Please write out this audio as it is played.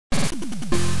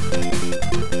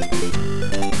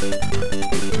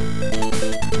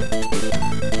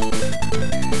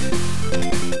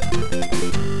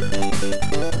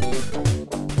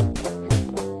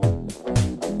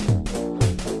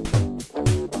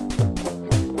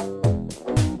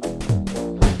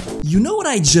You know what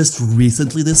I just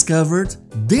recently discovered?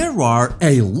 There are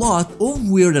a lot of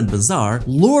weird and bizarre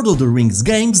Lord of the Rings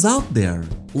games out there.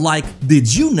 Like,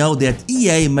 did you know that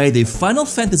EA made a Final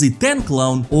Fantasy X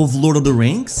clone of Lord of the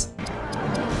Rings?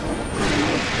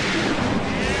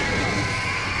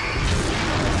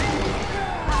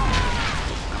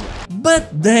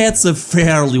 But that's a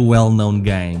fairly well-known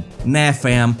game. Nah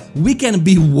fam, we can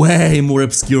be way more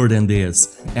obscure than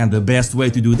this, and the best way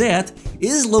to do that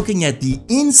is looking at the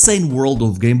insane world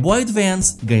of Game Boy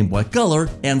Advance, Game Boy Color,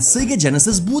 and Sega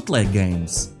Genesis bootleg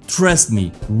games. Trust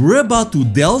me, we're about to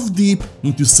delve deep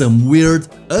into some weird,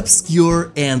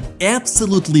 obscure, and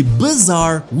absolutely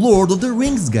bizarre Lord of the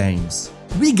Rings games.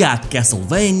 We got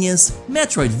Castlevanias,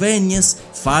 Metroidvanias,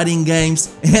 fighting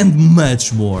games, and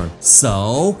much more.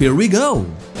 So, here we go!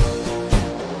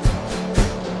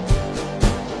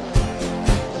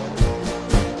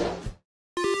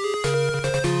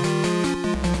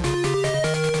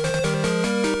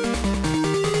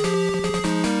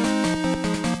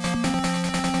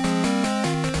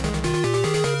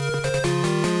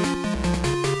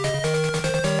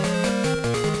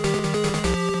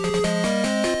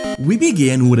 We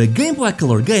begin with a Game Boy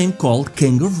Color game called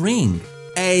King of Ring,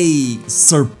 a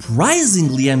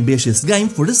surprisingly ambitious game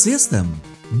for the system.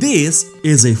 This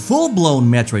is a full-blown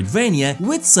Metroidvania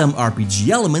with some RPG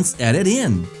elements added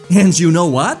in. And you know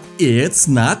what? It's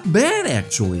not bad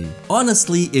actually.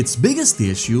 Honestly, its biggest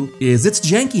issue is its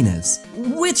jankiness,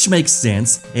 which makes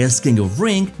sense as King of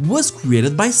Ring was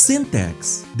created by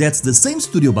Syntax. That's the same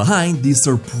studio behind the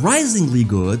surprisingly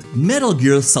good Metal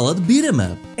Gear Solid beat 'em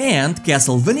up, and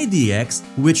Castlevania DX,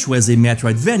 which was a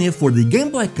Metroidvania for the Game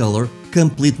Boy Color,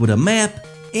 complete with a map,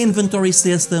 inventory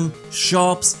system,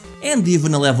 shops, and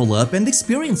even a level up and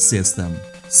experience system.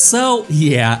 So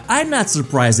yeah, I'm not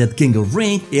surprised that King of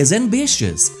Ring is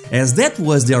ambitious, as that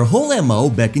was their whole MO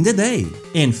back in the day.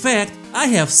 In fact, I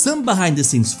have some behind the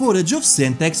scenes footage of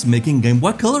Syntax making Game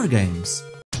Boy Color games.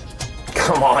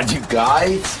 Come on, you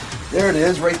guys! There it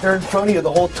is, right there in front of you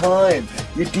the whole time.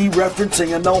 You're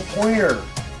dereferencing a no pointer.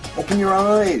 Open your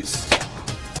eyes.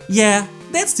 Yeah,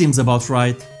 that seems about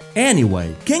right.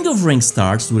 Anyway, King of Ring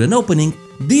starts with an opening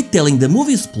detailing the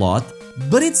movie's plot,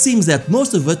 but it seems that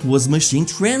most of it was machine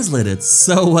translated,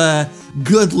 so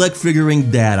good luck figuring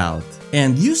that out.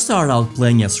 And you start out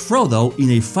playing as Frodo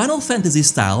in a Final Fantasy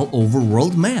style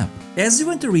overworld map. As you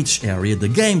enter each area, the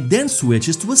game then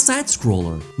switches to a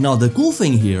side-scroller. Now the cool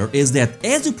thing here is that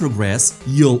as you progress,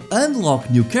 you'll unlock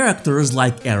new characters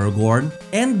like Aragorn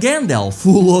and Gandalf,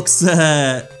 who looks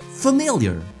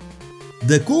familiar.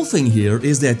 The cool thing here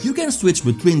is that you can switch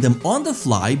between them on the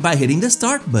fly by hitting the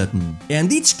start button,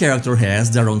 and each character has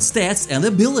their own stats and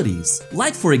abilities.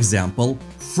 Like for example,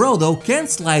 Frodo can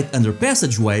slide under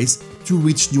passageways to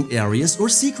reach new areas or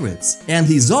secrets, and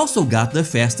he's also got the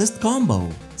fastest combo.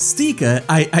 Stika,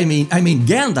 I mean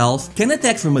Gandalf, can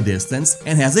attack from a distance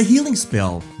and has a healing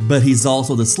spell, but he's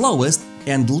also the slowest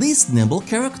and least nimble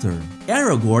character.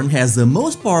 Aragorn has the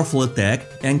most powerful attack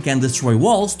and can destroy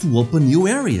walls to open new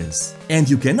areas. And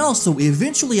you can also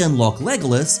eventually unlock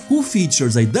Legolas, who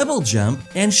features a double jump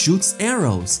and shoots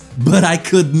arrows. But I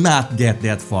could not get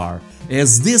that far,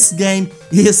 as this game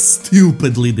is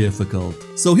stupidly difficult.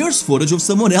 So here's footage of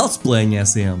someone else playing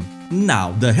as him.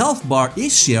 Now, the health bar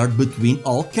is shared between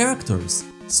all characters.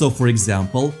 So for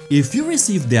example, if you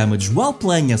receive damage while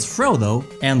playing as Frodo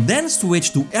and then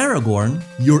switch to Aragorn,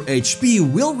 your HP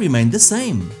will remain the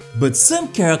same. But some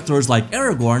characters like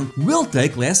Aragorn will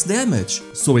take less damage,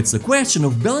 so it's a question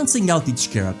of balancing out each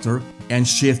character and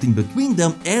shifting between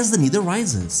them as the need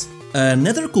arises.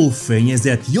 Another cool thing is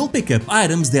that you'll pick up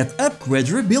items that upgrade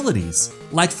your abilities.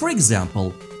 Like for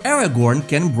example, Aragorn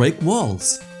can break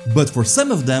walls. But for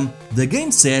some of them, the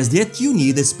game says that you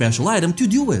need a special item to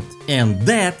do it. And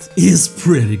that is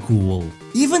pretty cool.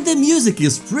 Even the music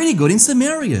is pretty good in some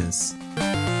areas.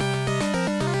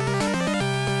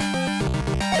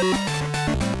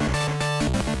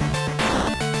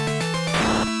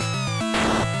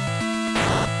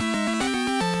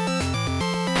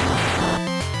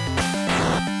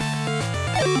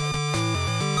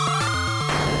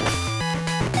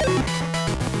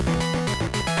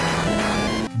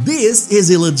 This is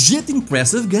a legit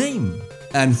impressive game.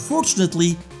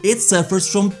 Unfortunately, it suffers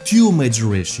from two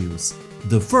major issues.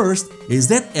 The first is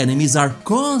that enemies are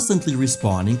constantly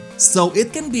respawning, so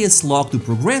it can be a slog to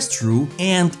progress through,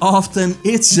 and often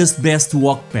it's just best to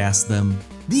walk past them.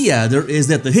 The other is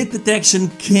that the hit detection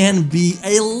can be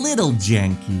a little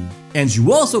janky. And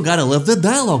you also gotta love the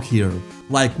dialogue here,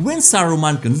 like when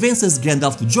Saruman convinces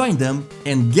Gandalf to join them,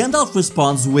 and Gandalf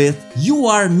responds with, "You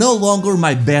are no longer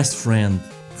my best friend."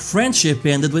 friendship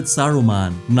ended with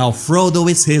Saruman. Now Frodo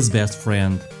is his best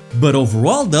friend. But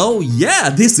overall though, yeah,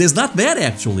 this is not bad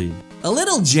actually. A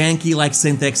little janky like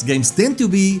Syntax games tend to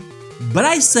be, but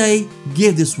I say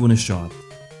give this one a shot.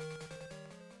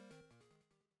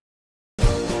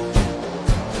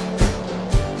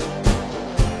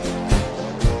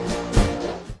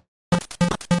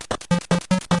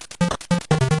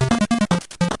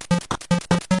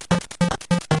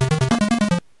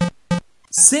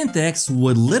 Syntax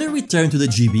would later return to the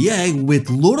GBA with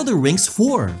Lord of the Rings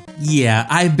 4. Yeah,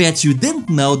 I bet you didn't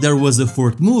know there was a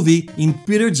fourth movie in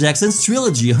Peter Jackson's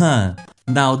trilogy, huh?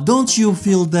 Now don't you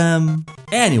feel them?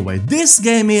 Anyway, this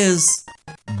game is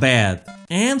bad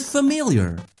and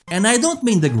familiar. And I don't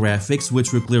mean the graphics,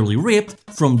 which were clearly ripped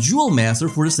from Jewel Master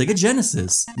for the Sega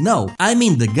Genesis. No, I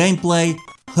mean the gameplay,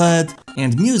 HUD,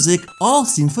 and music all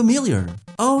seem familiar.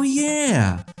 Oh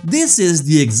yeah, this is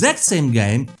the exact same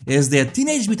game as that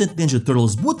Teenage Mutant Ninja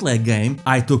Turtles bootleg game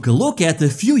I took a look at a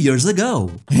few years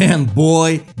ago. And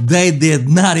boy, they did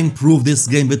not improve this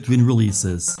game between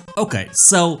releases. Okay,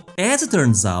 so as it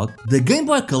turns out, the Game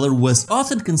Boy Color was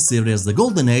often considered as the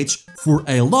golden age for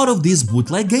a lot of these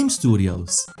bootleg game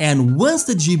studios. And once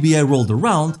the GBA rolled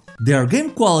around, their game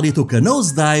quality took a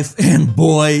nosedive and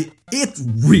boy, it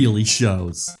really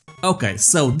shows. Okay,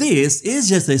 so this is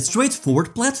just a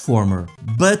straightforward platformer,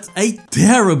 but a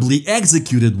terribly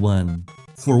executed one.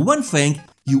 For one thing,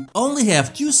 you only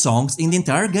have 2 songs in the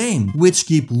entire game, which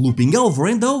keep looping over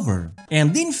and over.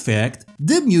 And in fact,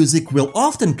 the music will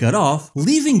often cut off,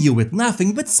 leaving you with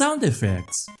nothing but sound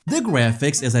effects. The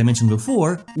graphics, as I mentioned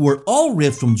before, were all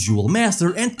ripped from Jewel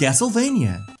Master and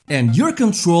Castlevania. And your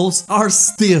controls are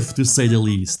stiff to say the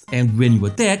least, and when you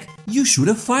attack, you shoot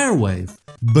a fire wave.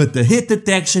 But the hit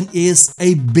detection is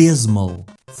abysmal.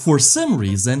 For some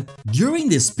reason, during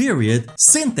this period,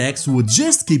 Syntax would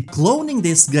just keep cloning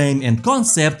this game and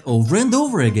concept over and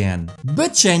over again,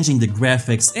 but changing the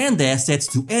graphics and assets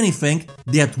to anything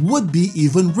that would be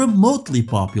even remotely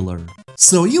popular.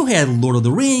 So you had Lord of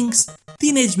the Rings,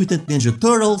 Teenage Mutant Ninja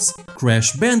Turtles,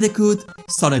 Crash Bandicoot,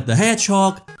 Sonic the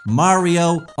Hedgehog,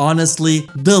 Mario, honestly,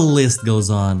 the list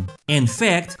goes on. In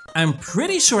fact, I'm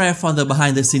pretty sure I found the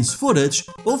behind-the-scenes footage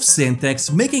of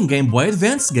Syntax making Game Boy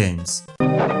Advance games.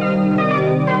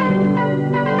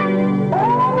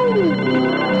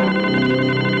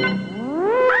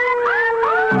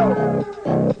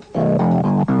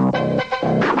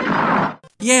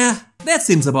 Yeah, that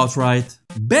seems about right.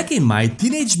 Back in my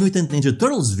Teenage Mutant Ninja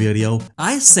Turtles video,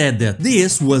 I said that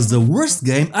this was the worst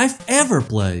game I've ever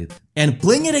played. And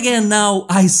playing it again now,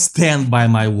 I stand by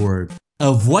my word.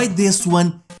 Avoid this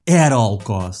one at all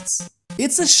costs.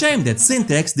 It's a shame that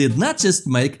Syntax did not just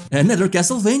make another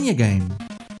Castlevania game.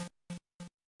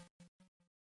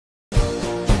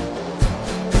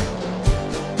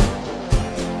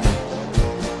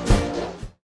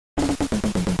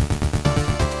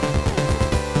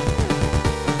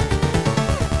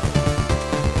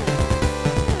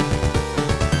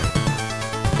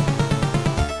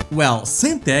 Well,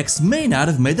 Syntax may not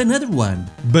have made another one,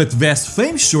 but Vast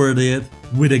Fame sure did,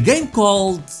 with a game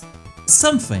called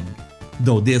something.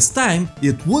 Though this time,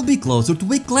 it would be closer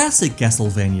to a classic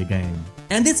Castlevania game.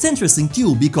 And it's interesting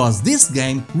too, because this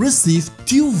game received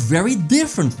 2 very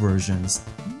different versions,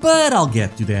 but I'll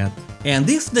get to that. And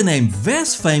if the name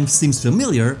Vast Fame seems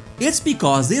familiar, it's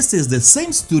because this is the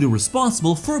same studio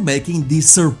responsible for making the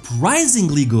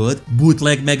surprisingly good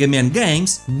bootleg Mega Man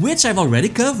games, which I've already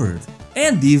covered.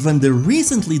 And even the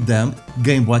recently dumped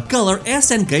Game Boy Color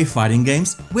SNK fighting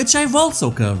games, which I've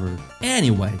also covered.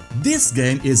 Anyway, this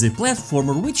game is a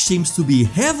platformer which seems to be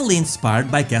heavily inspired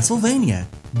by Castlevania.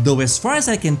 Though as far as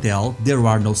I can tell, there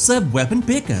are no sub-weapon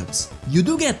pickups. You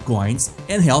do get coins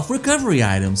and health recovery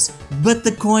items, but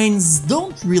the coins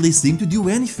don't really seem to do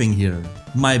anything here.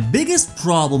 My biggest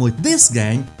problem with this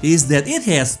game is that it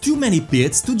has too many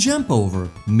pits to jump over,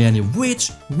 many of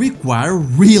which require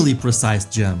really precise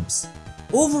jumps.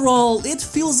 Overall, it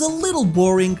feels a little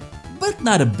boring, but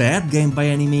not a bad game by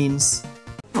any means.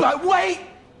 But wait!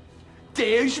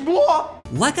 There's more!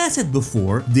 Like I said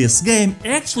before, this game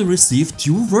actually received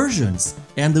 2 versions,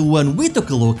 and the one we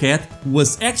took a look at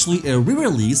was actually a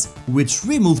re-release which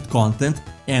removed content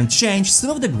and changed some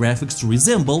of the graphics to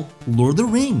resemble Lord of the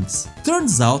Rings.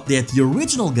 Turns out that the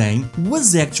original game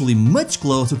was actually much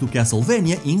closer to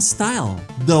Castlevania in style,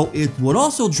 though it would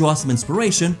also draw some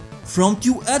inspiration from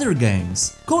 2 other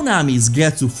games, Konami's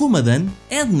Getsu Fumaden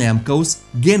and Namco's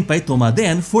Genpei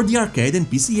Tomaden for the arcade and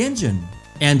PC Engine.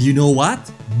 And you know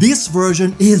what? This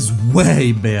version is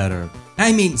way better.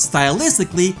 I mean,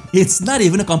 stylistically, it's not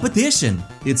even a competition.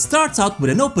 It starts out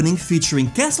with an opening featuring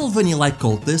Castlevania-like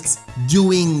cultists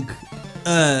doing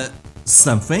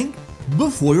something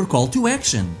before your call to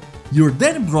action. You're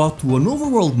then brought to an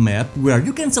overworld map where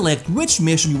you can select which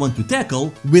mission you want to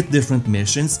tackle, with different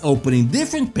missions opening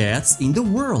different paths in the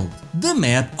world. The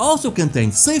map also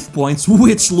contains save points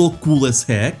which look cool as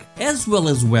heck, as well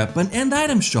as weapon and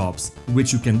item shops,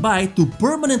 which you can buy to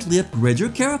permanently upgrade your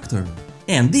character.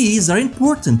 And these are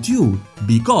important too,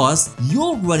 because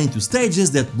you'll run into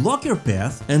stages that block your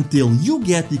path until you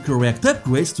get the correct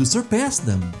upgrades to surpass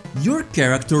them. Your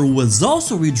character was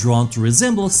also redrawn to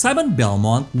resemble Simon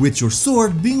Belmont, with your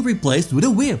sword being replaced with a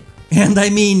whip. And I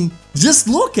mean, just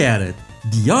look at it!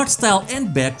 The art style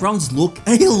and backgrounds look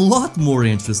a lot more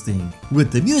interesting,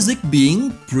 with the music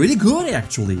being pretty good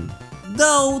actually.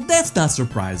 Though that's not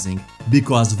surprising,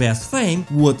 because Vast Fame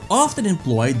would often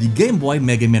employ the Game Boy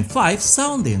Mega Man 5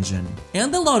 sound engine,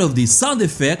 and a lot of these sound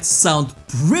effects sound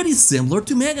pretty similar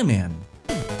to Mega Man.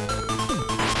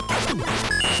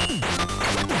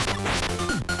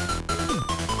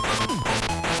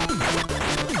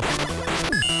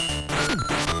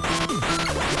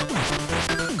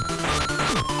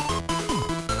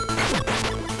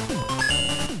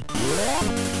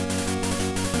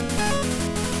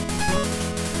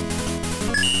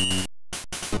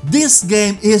 This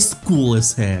game is cool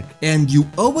as heck, and you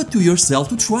owe it to yourself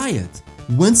to try it.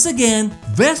 Once again,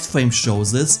 Vast Fame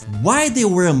shows us why they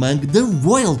were among the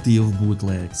royalty of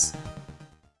bootlegs.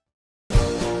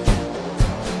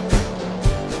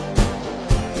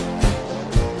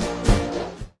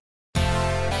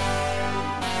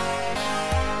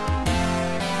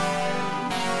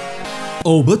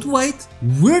 Oh, but wait,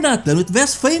 we're not done with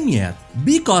Vast Fame yet,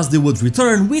 because they would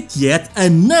return with yet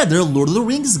another Lord of the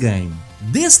Rings game.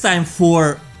 This time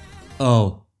for...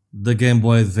 oh, the Game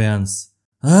Boy Advance.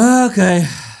 Okay,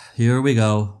 here we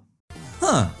go.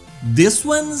 This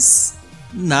one's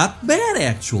not bad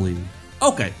actually.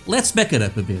 Okay, let's back it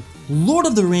up a bit. Lord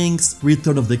of the Rings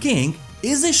Return of the King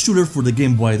is a shooter for the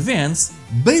Game Boy Advance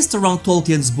based around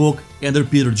Tolkien's book and the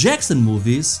Peter Jackson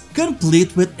movies,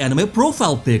 complete with anime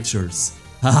profile pictures.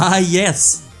 Ah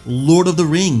yes, Lord of the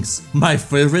Rings, my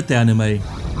favorite anime.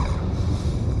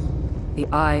 The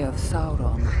Eye of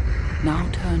Sauron now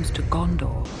turns to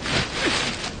Gondor.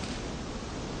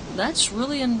 That's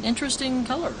really an interesting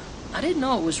color. I didn't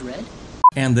know it was red.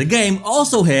 And the game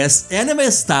also has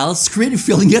anime-style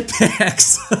screen-filling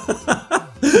attacks.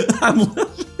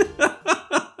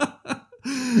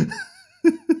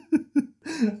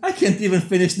 I can't even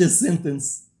finish this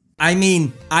sentence. I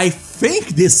mean, I think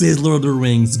this is Lord of the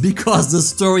Rings because the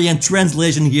story and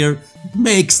translation here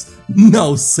makes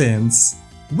no sense.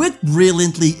 With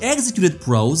brilliantly executed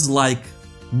prose like,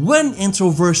 when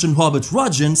introversion Hobbit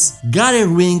Rogens got a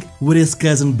ring with his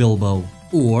cousin Bilbo,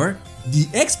 or the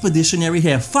expeditionary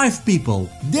have 5 people.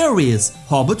 There is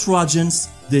Hobbit Rogens,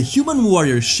 the human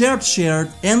warrior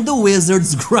Shared, and the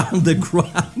wizards Granda.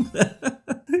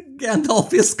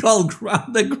 Gandalf is called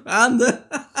Granda.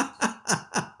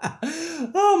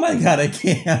 Oh my god, I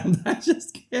can't. I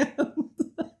just can't.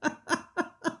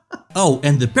 Oh,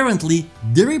 and apparently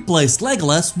they replaced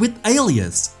Legolas with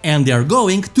Alias, and they are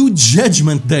going to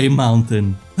Judgment Day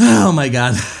Mountain. Oh my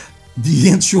god, the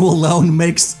intro alone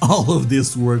makes all of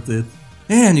this worth it.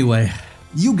 Anyway,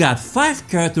 you got 5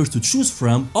 characters to choose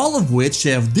from, all of which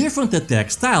have different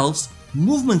attack styles,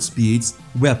 movement speeds,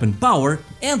 weapon power,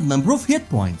 and number of hit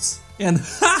points. And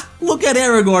ha! Look at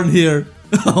Aragorn here!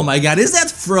 Oh my god, is that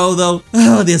Frodo?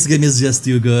 Oh, this game is just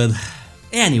too good.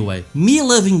 Anyway, me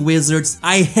loving wizards,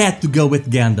 I had to go with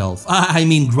Gandalf, I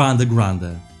mean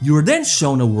Granda. You're then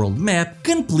shown a world map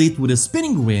complete with a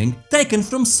spinning ring taken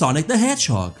from Sonic the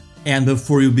Hedgehog. And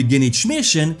before you begin each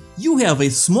mission, you have a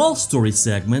small story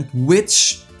segment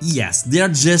which, yes, they are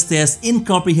just as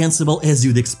incomprehensible as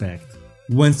you'd expect.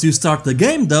 Once you start the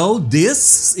game though,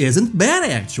 this isn't bad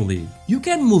actually. You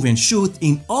can move and shoot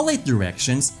in all 8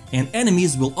 directions, and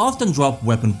enemies will often drop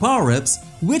weapon power-ups,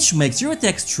 which makes your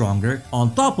attack stronger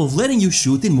on top of letting you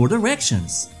shoot in more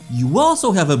directions. You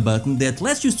also have a button that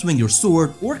lets you swing your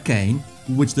sword or cane,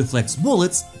 which deflects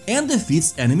bullets and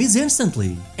defeats enemies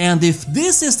instantly. And if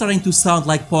this is starting to sound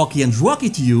like Pocky and Rocky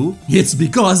to you, it's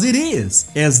because it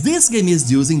is, as this game is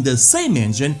using the same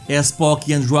engine as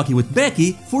Pocky and Rocky with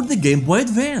Becky for the Game Boy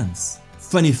Advance.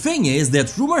 Funny thing is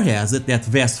that rumor has it that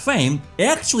Vast Fame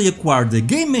actually acquired the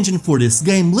game engine for this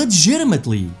game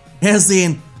legitimately, as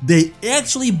in, they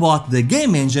actually bought the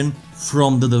game engine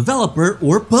from the developer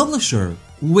or publisher,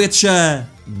 which,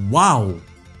 wow,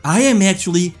 I am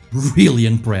actually really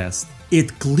impressed.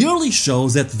 It clearly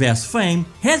shows that Vast Fame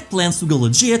had plans to go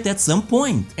legit at some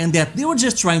point, and that they were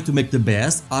just trying to make the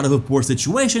best out of a poor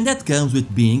situation that comes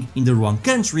with being in the wrong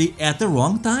country at the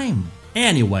wrong time.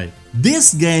 Anyway,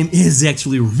 This game is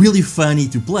actually really funny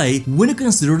to play when you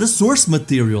consider the source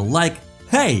material, like,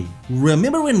 hey,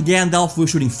 remember when Gandalf was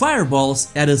shooting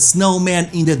fireballs at a snowman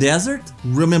in the desert?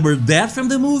 Remember that from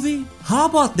the movie? How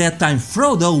about that time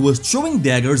Frodo was throwing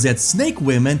daggers at snake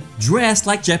women dressed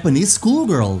like Japanese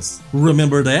schoolgirls?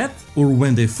 Remember that? Or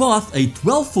when they fought a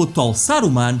 12-foot tall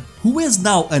Saruman who is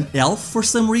now an elf for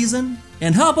some reason?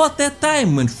 And how about that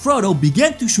time when Frodo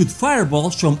began to shoot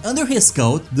fireballs from under his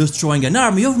coat, destroying an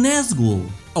army of Nazgul?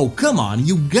 Oh come on,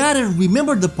 you gotta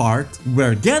remember the part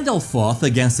where Gandalf fought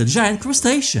against a giant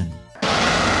crustacean.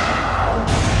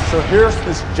 So here's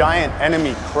this giant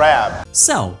enemy crab.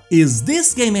 So, is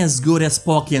this game as good as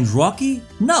Pocky and Rocky?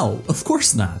 No, of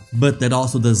course not. But that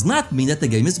also does not mean that the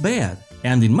game is bad.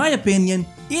 And in my opinion,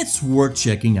 it's worth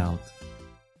checking out.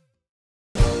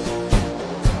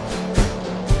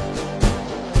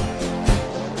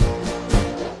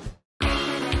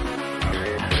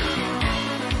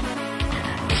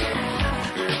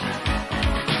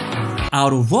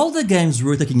 Out of all the games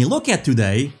we're taking a look at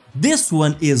today, this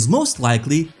one is most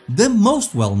likely the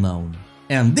most well-known.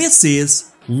 And this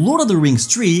is Lord of the Rings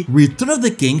 3 Return of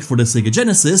the King for the Sega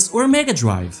Genesis or Mega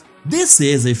Drive. This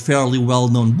is a fairly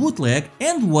well-known bootleg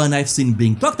and one I've seen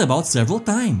being talked about several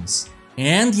times.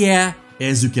 And yeah,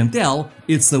 as you can tell,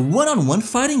 it's a one-on-one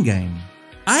fighting game.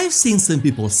 I've seen some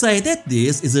people say that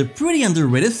this is a pretty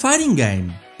underrated fighting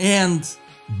game. And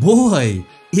boy,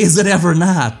 is it ever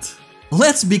not!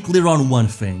 Let's be clear on one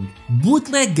thing,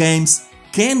 bootleg games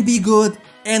can be good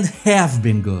and have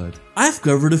been good. I've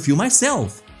covered a few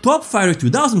myself. Top Fighter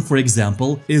 2000, for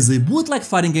example, is a bootleg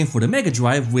fighting game for the Mega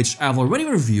Drive which I've already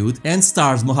reviewed and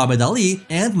stars Muhammad Ali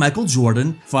and Michael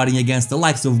Jordan fighting against the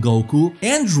likes of Goku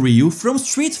and Ryu from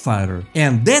Street Fighter.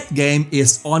 And that game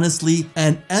is honestly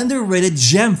an underrated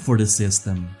gem for the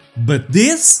system. But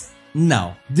this?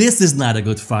 No, this is not a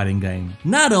good fighting game.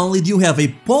 Not only do you have a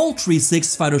paltry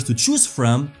 6 fighters to choose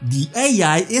from, the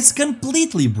AI is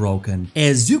completely broken,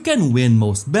 as you can win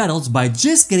most battles by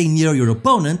just getting near your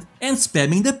opponent and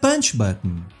spamming the punch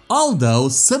button. Although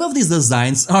some of these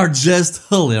designs are just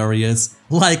hilarious,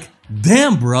 like,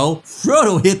 damn bro,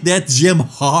 Frodo hit that gem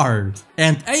hard!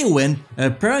 And Eowyn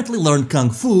apparently learned Kung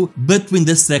Fu between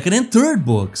the second and third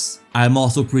books. I'm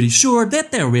also pretty sure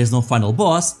that there is no final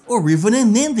boss or even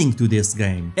an ending to this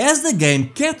game, as the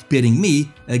game kept pitting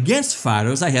me against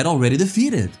fighters I had already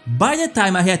defeated. By the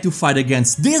time I had to fight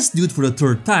against this dude for the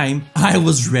third time, I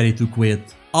was ready to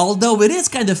quit. Although it is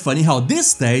kinda funny how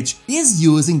this stage is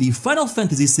using the Final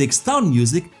Fantasy VI town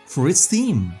music for its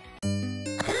theme.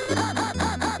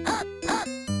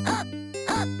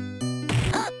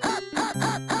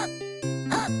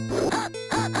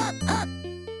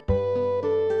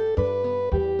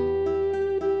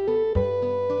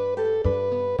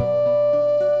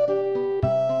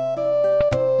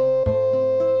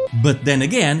 But then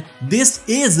again, this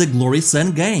is a Glory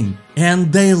Sun game,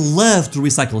 and they love to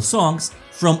recycle songs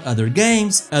from other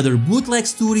games, other bootleg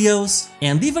studios,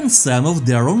 and even some of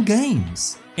their own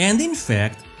games. And in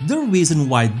fact, the reason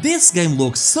why this game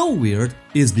looks so weird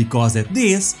is because that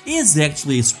this is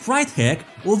actually a sprite hack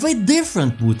of a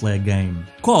different bootleg game,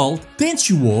 called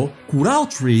Tenchi-wo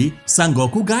Kurao 3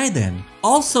 Sangoku Gaiden,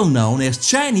 also known as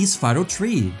Chinese Fighter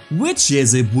 3, which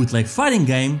is a bootleg fighting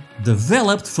game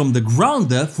developed from the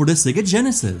ground up for the Sega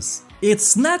Genesis.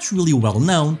 It's not really well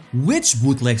known which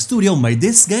bootleg studio made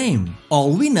this game.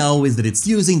 All we know is that it's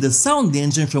using the sound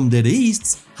engine from Dead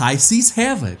East's High Seas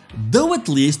Havoc, though at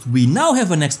least we now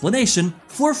have an explanation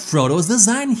for Frodo's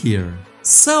design here.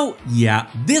 So yeah,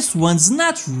 this one's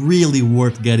not really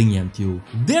worth getting into.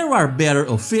 There are better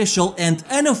official and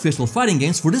unofficial fighting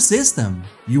games for the system.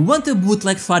 You want a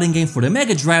bootleg fighting game for the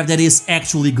Mega Drive that is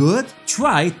actually good?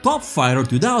 Try Top Fighter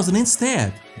 2000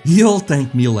 instead. You'll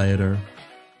thank me later.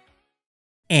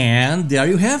 And there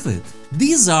you have it.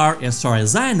 These are, as far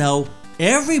as I know,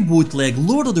 every bootleg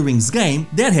Lord of the Rings game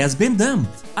that has been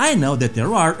dumped. I know that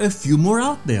there are a few more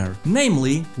out there,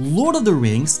 namely Lord of the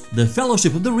Rings, The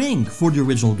Fellowship of the Ring for the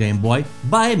original Game Boy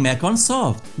by Mechon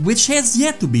Soft, which has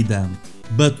yet to be dumped.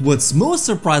 But what's most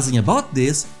surprising about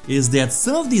this is that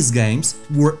some of these games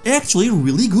were actually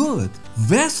really good.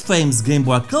 Vast Fame's Game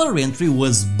Boy Color entry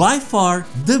was by far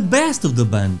the best of the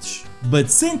bunch. But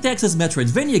Syntax's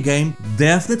Metroidvania game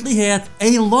definitely had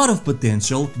a lot of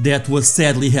potential that was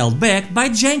sadly held back by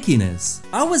jankiness.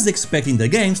 I was expecting the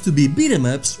games to be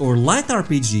beat-em-ups or light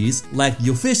RPGs like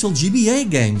the official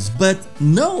GBA games, but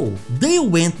no, they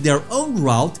went their own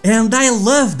route and I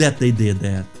love that they did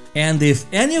that. And if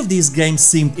any of these games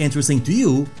seemed interesting to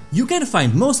you, you can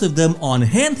find most of them on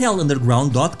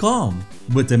handheldunderground.com,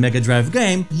 with the Mega Drive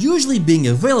game usually being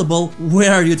available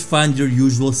where you'd find your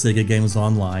usual Sega games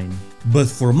online. But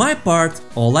for my part,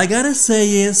 all I gotta say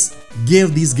is,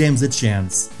 give these games a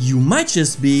chance. You might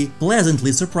just be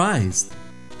pleasantly surprised.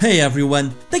 Hey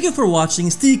everyone, thank you for watching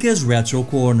Stika's Retro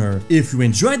Corner. If you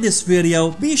enjoyed this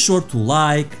video, be sure to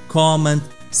like, comment,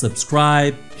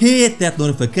 subscribe, hit that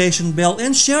notification bell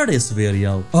and share this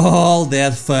video. All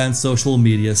that fun social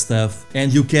media stuff.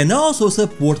 And you can also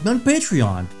support me on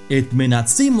Patreon. It may not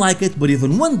seem like it, but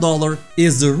even $1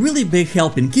 is a really big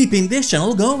help in keeping this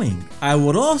channel going. I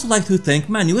would also like to thank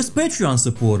my newest Patreon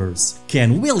supporters,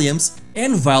 Ken Williams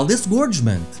and Vile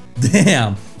Disgorgement.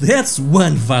 Damn, that's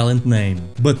one violent name.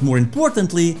 But more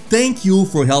importantly, thank you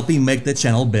for helping make the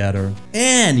channel better.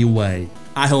 Anyway,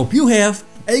 I hope you have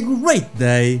a great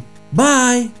day.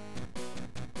 Bye!